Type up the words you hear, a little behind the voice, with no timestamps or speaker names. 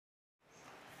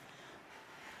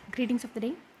Greetings of the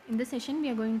day. In this session, we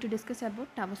are going to discuss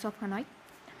about towers of Hanoi.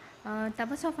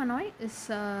 Towers of Hanoi is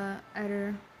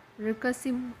a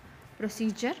recursive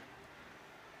procedure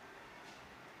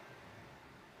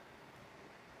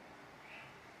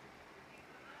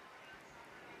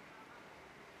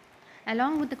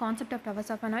along with the concept of towers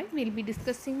of Hanoi. We will be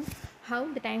discussing how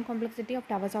the time complexity of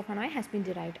towers of Hanoi has been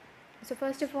derived. So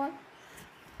first of all,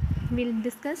 we'll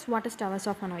discuss what is towers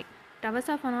of Hanoi. Towers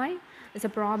of Hanoi is a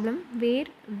problem where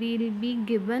we'll be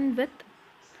given with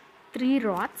three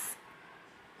rods.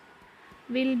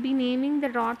 We'll be naming the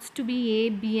rods to be A,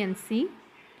 B and C,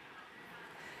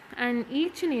 and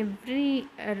each and every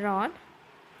rod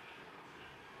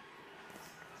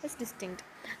is distinct.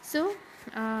 So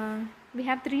we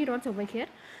have three rods over here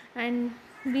and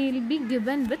we will be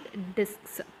given with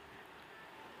discs,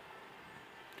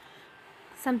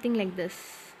 something like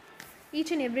this. Each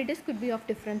and every disc could be of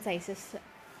different sizes.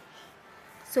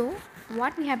 So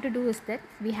what we have to do is that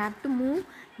we have to move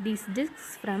these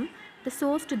discs from the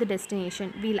source to the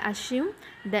destination. We'll assume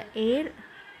the A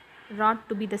rod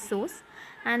to be the source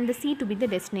and the C to be the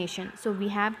destination. So we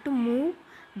have to move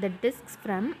the discs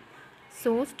from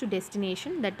source to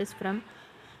destination, that is from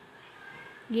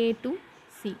A to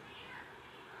C.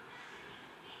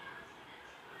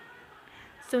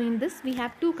 So in this we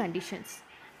have two conditions.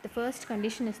 The first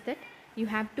condition is that you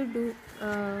have to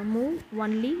move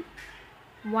only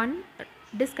one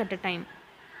disc at a time.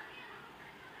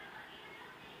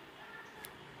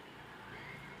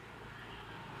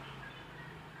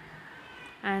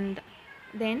 And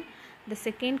then the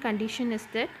second condition is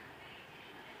that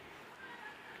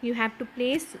you have to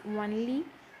place only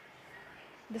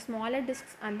the smaller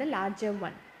discs on the larger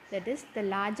one. That is, the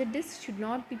larger disc should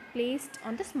not be placed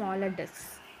on the smaller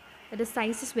discs. That is,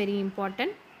 size is very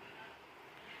important.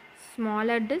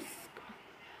 Smaller disc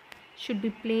should be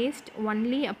placed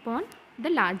only upon the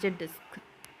larger disc.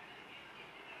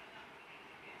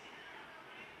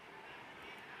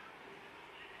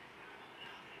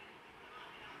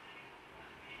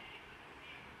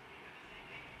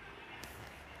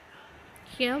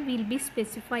 Here we will be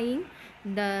specifying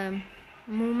the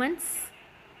movements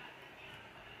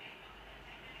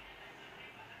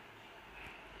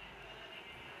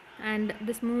and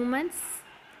this movements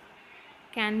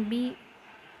can be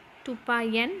 2 pi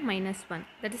n minus 1.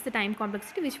 That is the time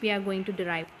complexity which we are going to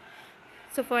derive.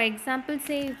 So for example,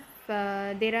 say if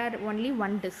there are only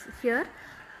one disc here,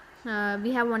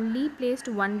 we have only placed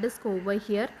one disc over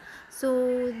here,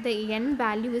 so the n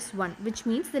value is 1, which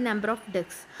means the number of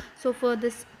discs. So for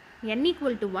this n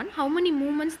equal to 1, how many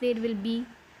movements there will be?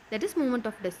 That is movement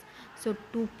of disc. So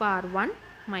 2 power 1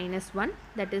 minus 1,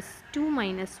 that is 2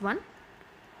 minus 1,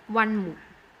 1 move.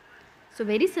 So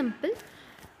very simple.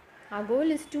 Our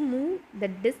goal is to move the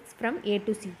discs from A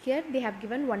to C. Here they have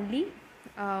given only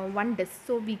one disc,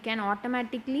 so we can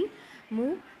automatically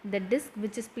move the disc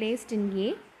which is placed in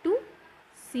A to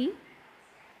C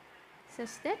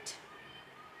such that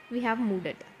we have moved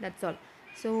it. That's all.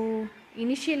 So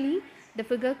initially the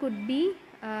figure could be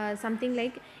something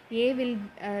like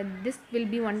disc will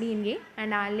be only in A,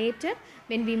 and later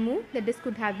when we move, the disc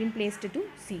could have been placed to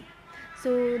C.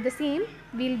 So the same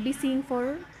we will be seeing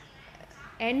for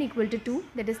n equal to 2,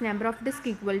 that is number of disc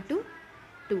equal to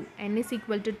 2. N is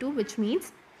equal to 2, which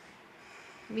means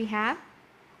we have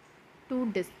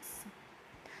 2 discs.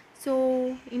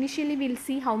 So initially we will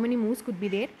see how many moves could be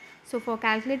there. So for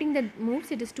calculating the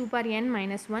moves, it is 2 power n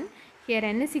minus 1. Here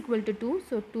n is equal to 2,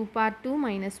 so 2 power 2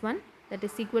 minus 1, that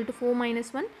is equal to 4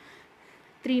 minus 1,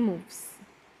 3 moves.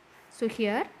 So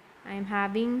here I am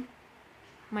having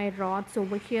my rods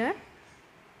over here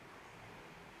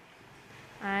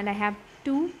and I have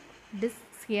 2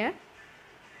 discs here.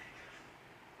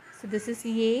 So this is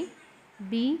A,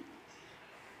 B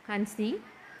and C.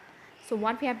 So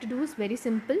what we have to do is very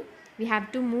simple. We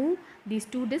have to move these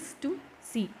 2 discs to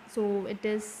C. So it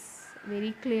is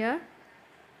very clear.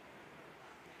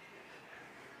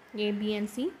 A, B and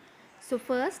C. So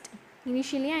first,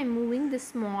 initially I am moving the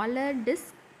smaller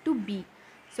disc to B.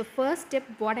 So first step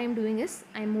what I am doing is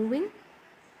I am moving,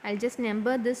 I'll just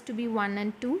number this to be 1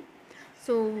 and 2.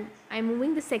 So I am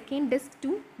moving the second disc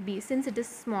to B. Since it is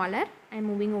smaller, I am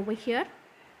moving over here.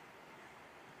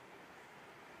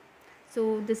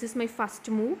 So this is my first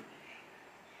move,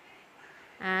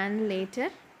 and later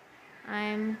I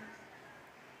am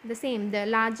the same. The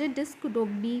larger disc could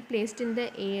be placed in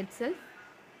the A itself,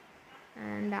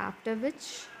 and after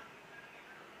which,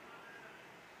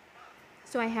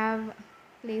 so I have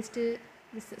placed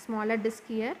this smaller disc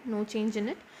here, no change in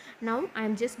it. Now I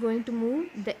am just going to move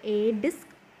the A disc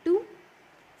to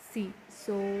C.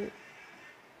 So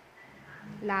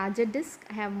larger disc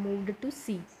I have moved to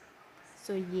C.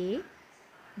 So A,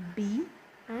 B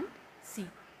and C.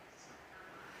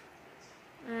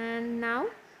 And now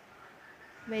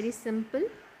very simple,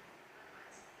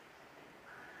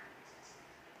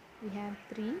 we have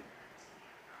 3.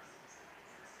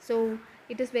 So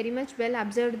it is very much well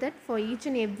observed that for each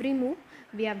and every move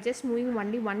we are just moving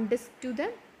only one disc to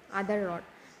the other rod.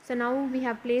 So now we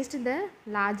have placed the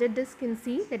larger disc in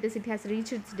C, that is it has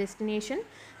reached its destination.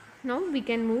 Now we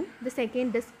can move the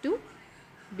second disc to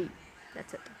B.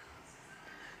 That's it.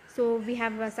 So we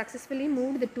have successfully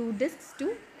moved the 2 discs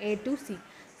to A to C.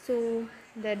 So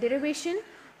the derivation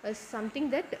is something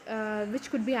that which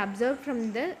could be observed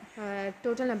from the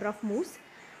total number of moves.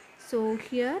 So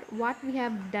here what we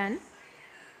have done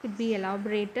could be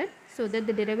elaborated so that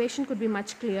the derivation could be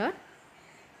much clear.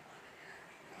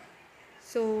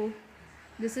 So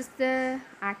this is the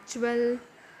actual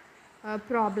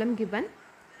problem given,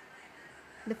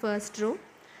 the first row,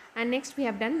 and next we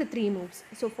have done the 3 moves.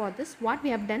 So for this what we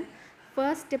have done,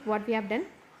 first step what we have done,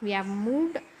 we have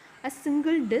moved a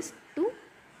single disc to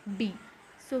B.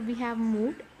 So we have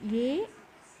moved A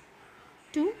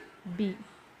to B.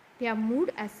 We have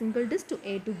moved a single disc to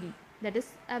A to B. That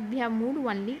is we have moved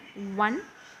only one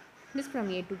disc from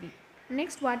A to B.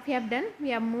 Next what we have done, we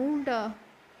have moved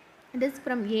disc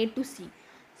from A to C.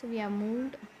 So we have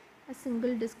moved a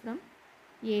single disc from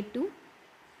A to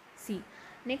C.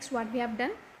 Next what we have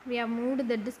done, we have moved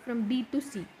the disc from B to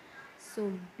C.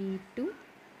 So B to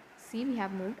C we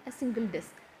have moved a single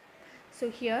disc. So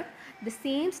here the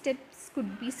same steps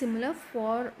could be similar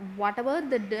for whatever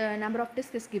the number of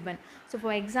discs is given. So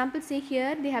for example, say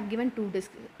here they have given 2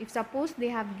 discs. If suppose they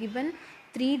have given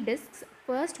 3 discs,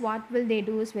 first what will they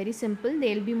do is very simple.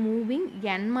 They will be moving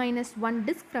n minus 1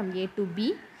 disc from A to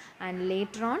B, and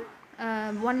later on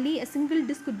only a single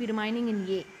disc could be remaining in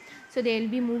A. So they will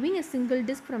be moving a single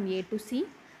disc from A to C,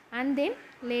 and then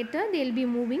later they will be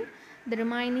moving the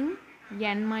remaining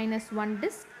n minus 1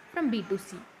 disc from B to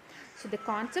C. So the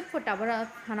concept for Tower of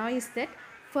Hanoi is that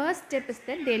first step is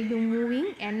that they will be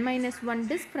moving n minus 1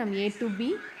 disc from A to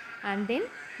B, and then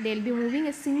they will be moving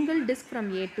a single disc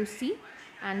from A to C,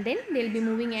 and then they will be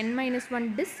moving n minus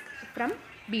 1 disc from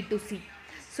B to C.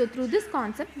 So through this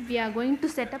concept we are going to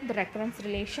set up the recurrence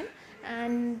relation,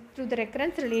 and through the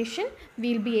recurrence relation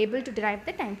we will be able to derive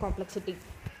the time complexity.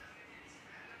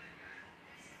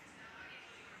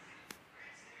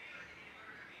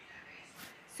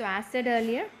 So as said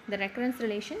earlier, the recurrence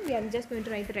relation, we are just going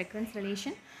to write the recurrence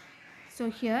relation. So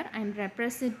here I am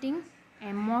representing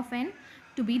m of n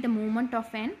to be the movement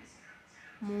of n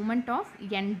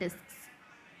discs.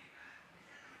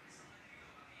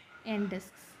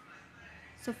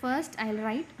 So first I will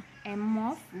write m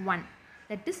of 1,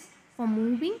 that is for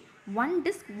moving one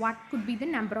disc what could be the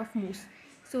number of moves.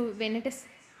 So when it is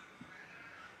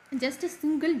just a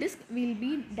single disc, we will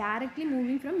be directly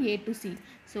moving from A to C.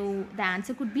 So the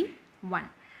answer could be 1.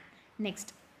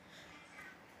 Next,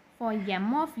 for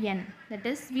m of n, that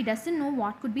is we doesn't know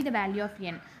what could be the value of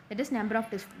n, that is number of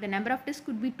discs. The number of discs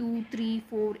could be 2, 3,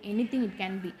 4, anything it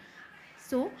can be.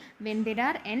 So when there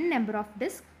are n number of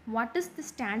discs, what is the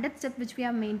standard step which we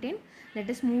have maintained? That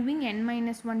is moving n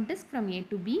minus 1 disc from A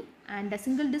to B, and a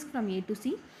single disc from A to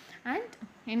C, and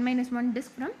n minus 1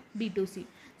 disc from B to C.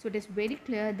 So it is very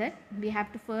clear that we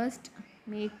have to first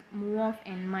make move of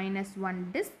n minus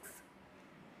 1 discs,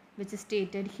 which is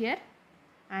stated here,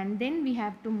 and then we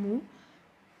have to move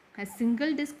a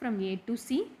single disc from A to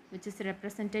C, which is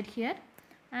represented here,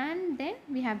 and then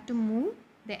we have to move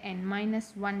the n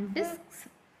minus 1 discs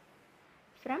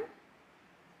from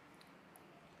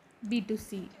B to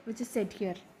C, which is said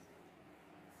here.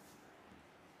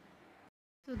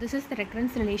 So this is the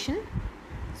recurrence relation.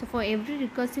 So for every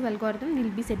recursive algorithm we will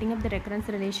be setting up the recurrence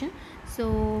relation.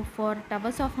 So for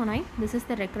Towers of Hanoi, this is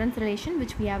the recurrence relation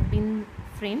which we have been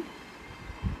framed.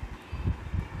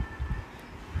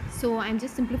 So I am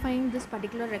just simplifying this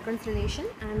particular recurrence relation.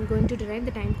 I am going to derive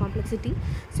the time complexity.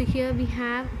 So here we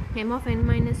have m of n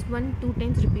minus 1 2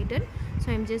 times repeated.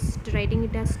 So I am just writing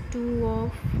it as 2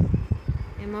 of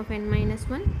m of n minus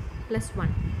 1 plus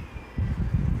 1.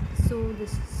 So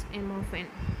this is m of n.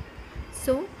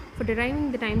 So for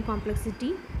deriving the time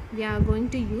complexity, we are going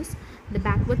to use the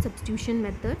backward substitution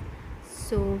method.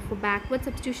 So for backward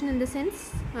substitution, in the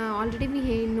sense already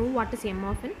we know what is m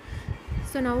of n.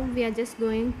 So now we are just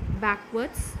going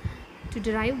backwards to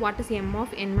derive what is m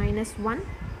of n minus 1,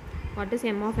 what is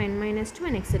m of n minus 2,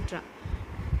 and etc.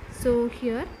 So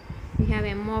here we have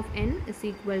m of n is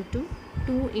equal to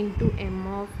 2 into m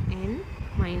of n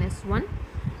minus 1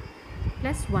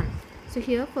 plus 1. So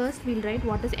here first we will write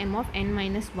what is m of n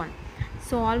minus 1.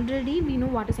 So already we know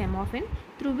what is m of n,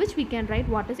 through which we can write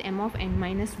what is m of n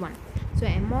minus 1. So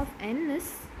m of n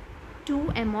is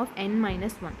 2m of n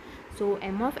minus 1. So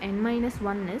m of n minus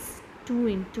 1 is 2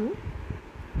 into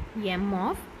m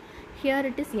of, here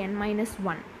it is n minus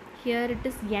 1, here it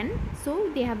is n, so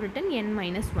they have written n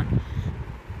minus 1.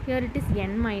 Here it is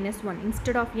n minus 1,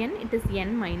 instead of n it is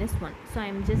n minus 1, so I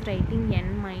am just writing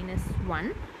n minus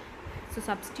 1. So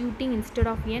substituting instead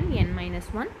of n minus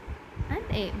 1,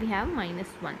 and we have minus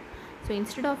 1. So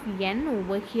instead of n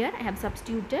over here I have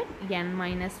substituted n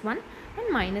minus 1,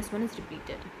 and minus 1 is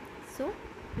repeated, so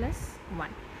plus 1.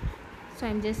 So I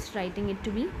am just writing it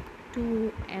to be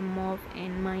 2m of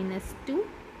n minus 2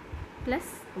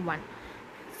 plus 1.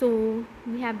 So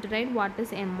we have derived what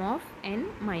is m of n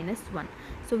minus 1.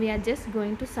 So we are just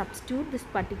going to substitute this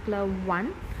particular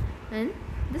 1 in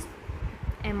this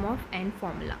m of n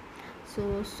formula.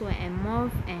 So m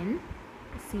of n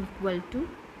is equal to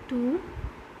 2.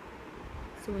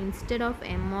 So instead of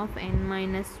m of n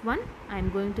minus 1, I am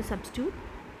going to substitute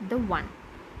the 1.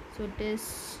 So it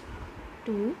is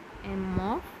 2 m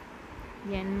of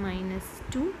n minus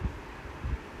 2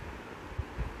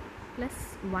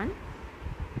 plus 1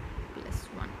 plus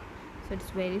 1. So it's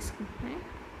very square.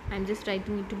 I am just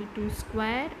writing it to be 2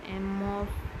 square m of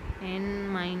n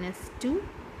minus 2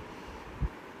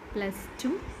 plus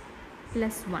 2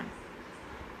 plus 1.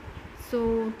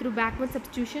 So through backward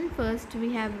substitution, first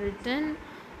we have written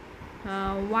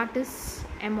what is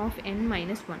m of n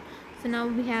minus 1. So now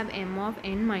we have m of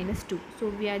n minus 2. So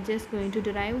we are just going to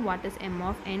derive what is m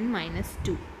of n minus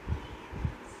 2.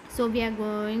 So we are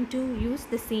going to use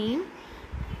the same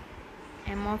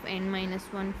m of n minus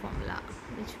 1 formula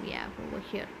which we have over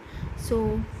here.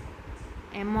 So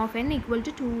m of n equal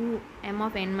to 2 m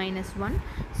of n minus 1.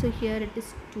 So here it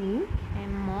is 2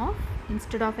 m of,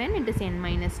 instead of n it is n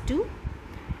minus 2.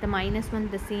 The minus 1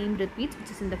 the same repeats, which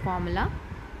is in the formula,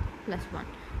 plus 1.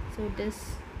 So it is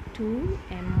 2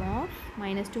 m of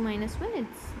minus 2 minus 1,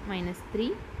 it's minus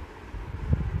 3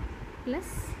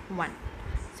 plus 1.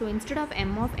 So instead of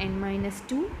m of n minus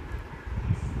 2,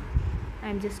 I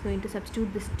am just going to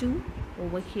substitute this 2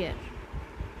 over here.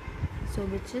 So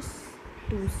which is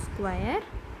 2 square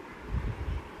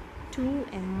 2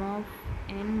 m of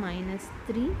n minus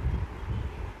 3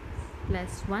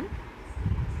 plus 1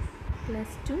 plus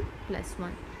 2 plus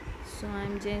 1. So I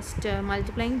am just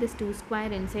multiplying this 2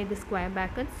 square inside the square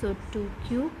bracket. So 2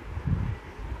 cube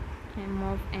m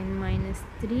of n minus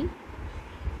 3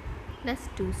 plus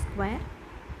 2 square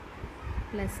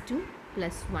plus 2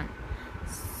 plus 1.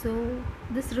 So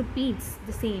this repeats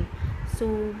the same. So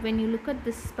when you look at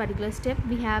this particular step,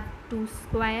 we have 2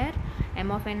 square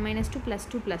m of n minus 2 plus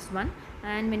 2 plus 1,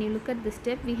 and when you look at this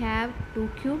step, we have 2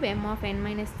 cube m of n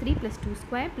minus 3 plus 2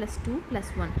 square plus 2 plus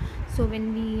 1. So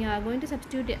when we are going to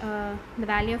substitute the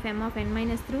value of m of n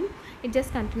minus 3, it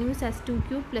just continues as 2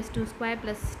 cube plus 2 square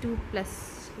plus 2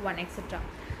 plus 1, etc.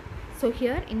 So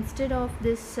here, instead of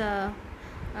this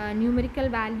numerical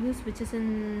values which is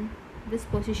in this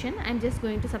position, I am just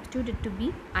going to substitute it to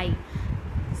be I.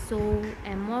 So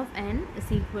m of n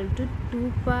is equal to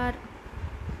 2 power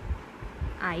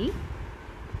I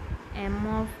m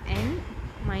of n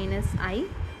minus I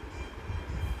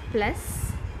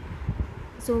plus,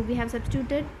 so we have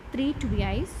substituted 3 to be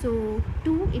I, so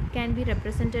 2 it can be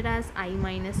represented as I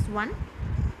minus 1,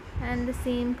 and the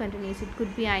same continues, it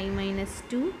could be I minus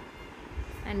 2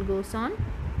 and goes on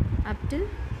up till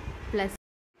plus.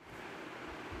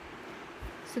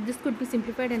 So this could be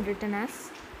simplified and written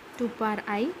as 2 power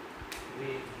I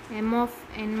m of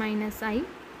n minus I,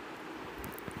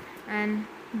 and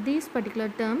these particular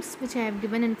terms which I have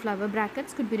given in flower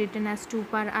brackets could be written as 2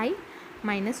 power I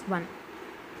minus 1.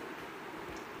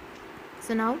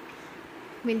 So now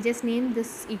we'll just name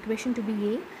this equation to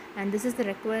be A, and this is the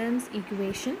recurrence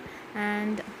equation,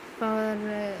 and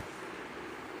for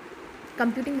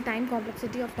computing the time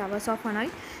complexity of towers of Hanoi,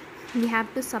 we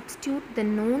have to substitute the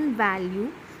known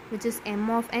value, which is m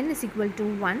of n is equal to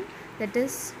 1. That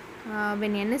is,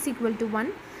 when n is equal to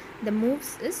 1, the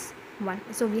moves is 1.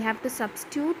 So we have to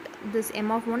substitute this m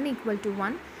of 1 equal to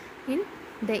 1 in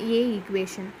the A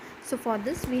equation. So for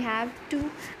this, we have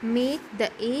to make the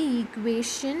A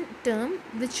equation term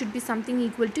which should be something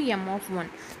equal to m of 1.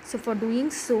 So for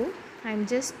doing so, I am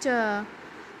just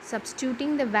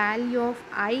substituting the value of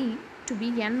I to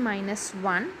be n minus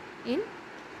 1 in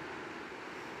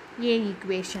A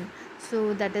equation.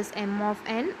 So that is m of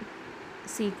n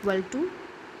is equal to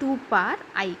 2 power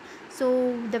I.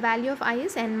 So the value of I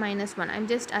is n minus 1. I am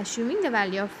just assuming the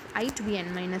value of I to be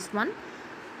n minus 1.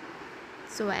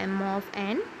 So m of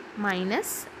n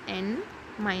minus n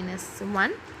minus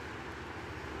 1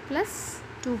 plus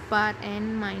 2 power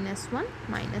n minus 1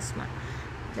 minus 1.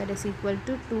 that is equal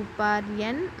to 2 power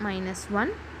n minus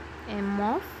 1 m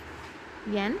of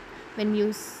n. When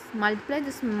you multiply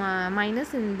this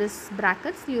minus in this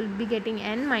brackets, you will be getting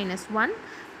n minus 1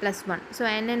 plus 1. So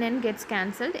n and n gets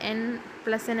cancelled, n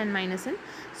plus n and minus n.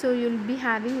 So you will be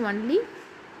having only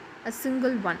a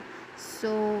single one.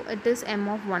 So it is m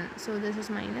of 1. So this is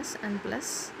minus and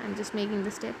plus. I am just making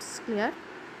the steps clear.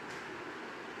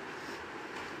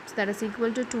 So that is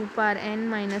equal to 2 power n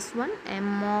minus 1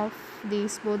 m of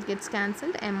these both gets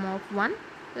cancelled, m of 1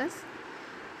 plus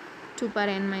 2 power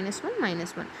n minus 1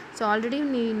 minus 1. So already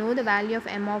we know the value of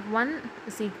m of 1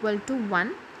 is equal to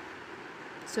 1.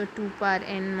 So 2 power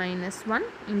n minus 1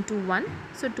 into 1.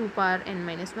 So 2 power n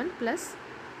minus 1 plus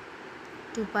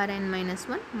 2 power n minus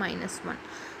 1 minus 1.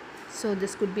 So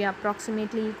this could be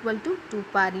approximately equal to 2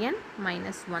 power n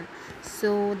minus 1.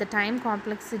 So the time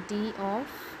complexity of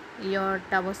your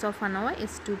towers of Hanoi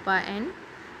is 2 power n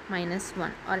minus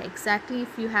 1, or exactly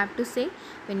if you have to say,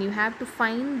 when you have to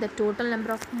find the total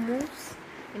number of moves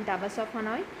in towers of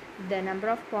Hanoi, the number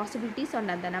of possibilities or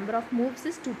the number of moves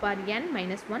is 2 power n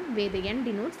minus 1, where the n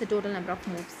denotes the total number of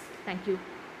moves. Thank you.